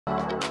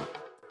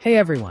Hey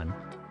everyone!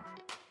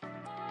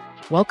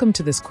 Welcome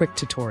to this quick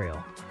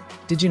tutorial.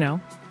 Did you know?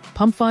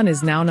 PumpFun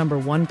is now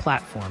 #1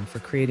 platform for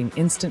creating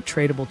instant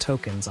tradable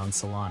tokens on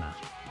Solana.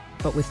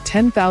 But with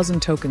 10,000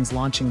 tokens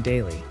launching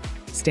daily,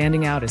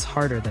 standing out is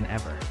harder than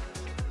ever.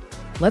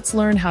 Let's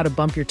learn how to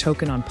bump your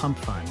token on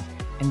PumpFun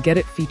and get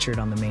it featured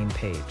on the main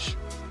page.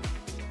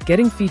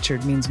 Getting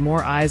featured means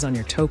more eyes on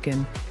your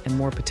token and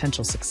more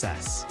potential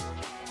success.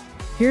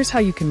 Here's how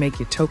you can make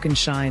your token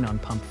shine on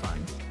PumpFun.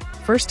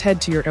 First, head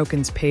to your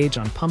token's page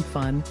on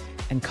PumpFun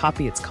and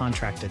copy its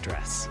contract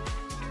address.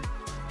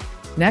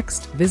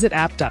 Next, visit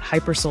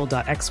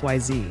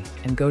app.hypersol.xyz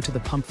and go to the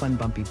PumpFun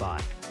Bumpy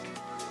Bot.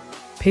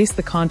 Paste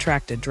the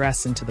contract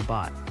address into the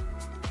bot.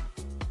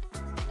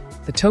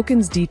 The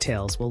token's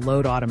details will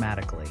load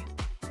automatically.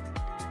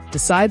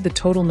 Decide the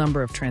total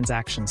number of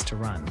transactions to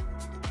run,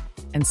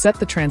 and set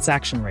the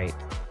transaction rate.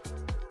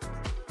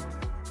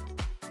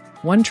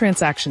 1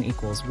 transaction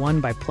equals 1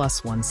 by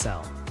 +1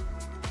 cell.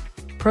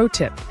 Pro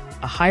tip: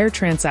 a higher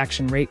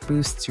transaction rate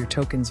boosts your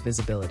token's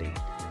visibility.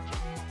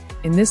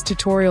 In this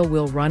tutorial,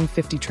 we'll run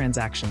 50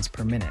 transactions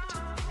per minute.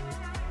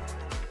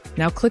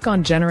 Now click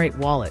on Generate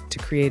Wallet to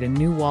create a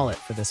new wallet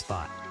for this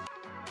bot.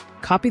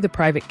 Copy the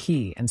private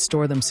key and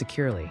store them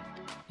securely.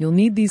 You'll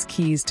need these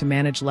keys to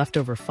manage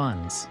leftover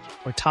funds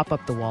or top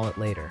up the wallet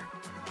later.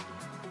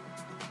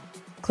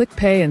 Click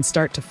Pay and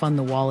start to fund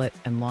the wallet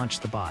and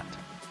launch the bot.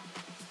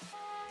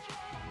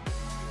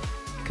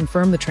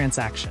 Confirm the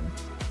transaction.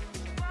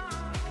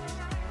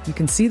 You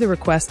can see the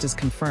request is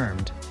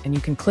confirmed, and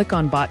you can click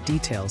on bot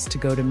details to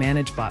go to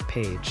Manage Bot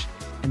page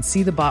and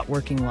see the bot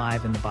working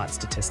live in the bot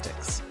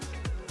statistics.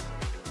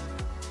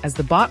 As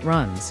the bot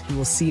runs, you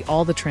will see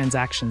all the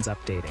transactions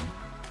updating,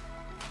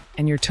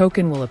 and your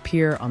token will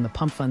appear on the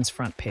PumpFun's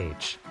front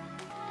page.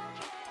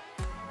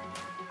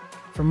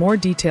 For more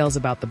details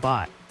about the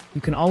bot,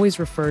 you can always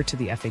refer to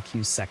the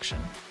FAQs section.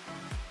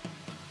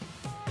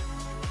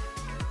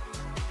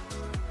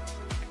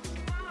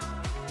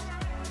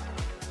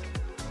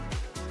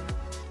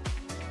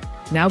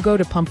 Now go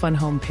to PumpFun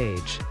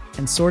homepage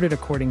and sort it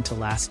according to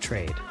last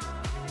trade.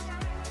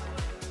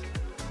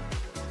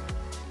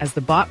 As the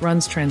bot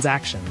runs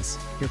transactions,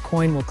 your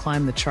coin will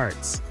climb the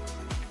charts.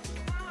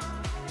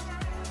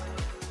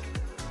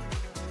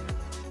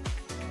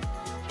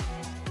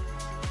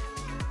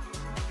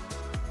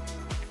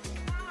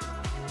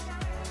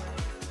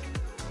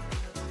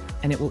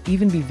 And it will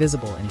even be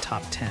visible in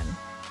top 10.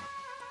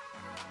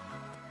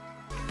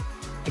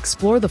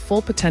 Explore the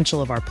full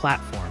potential of our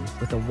platform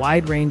with a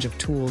wide range of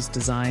tools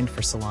designed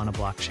for Solana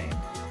blockchain.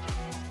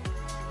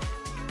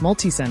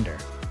 Multisender,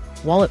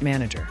 Wallet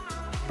Manager,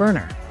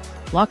 Burner,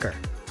 Locker,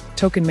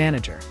 Token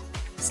Manager,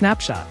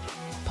 Snapshot,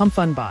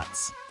 PumpFun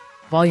Bots,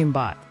 Volume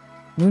Bot,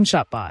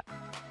 Moonshot Bot,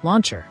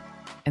 Launcher,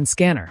 and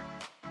Scanner.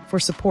 For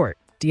support,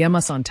 DM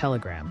us on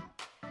Telegram,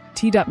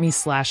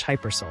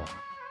 t.me/hypersol.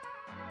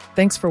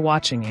 Thanks for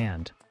watching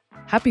and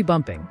happy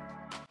bumping!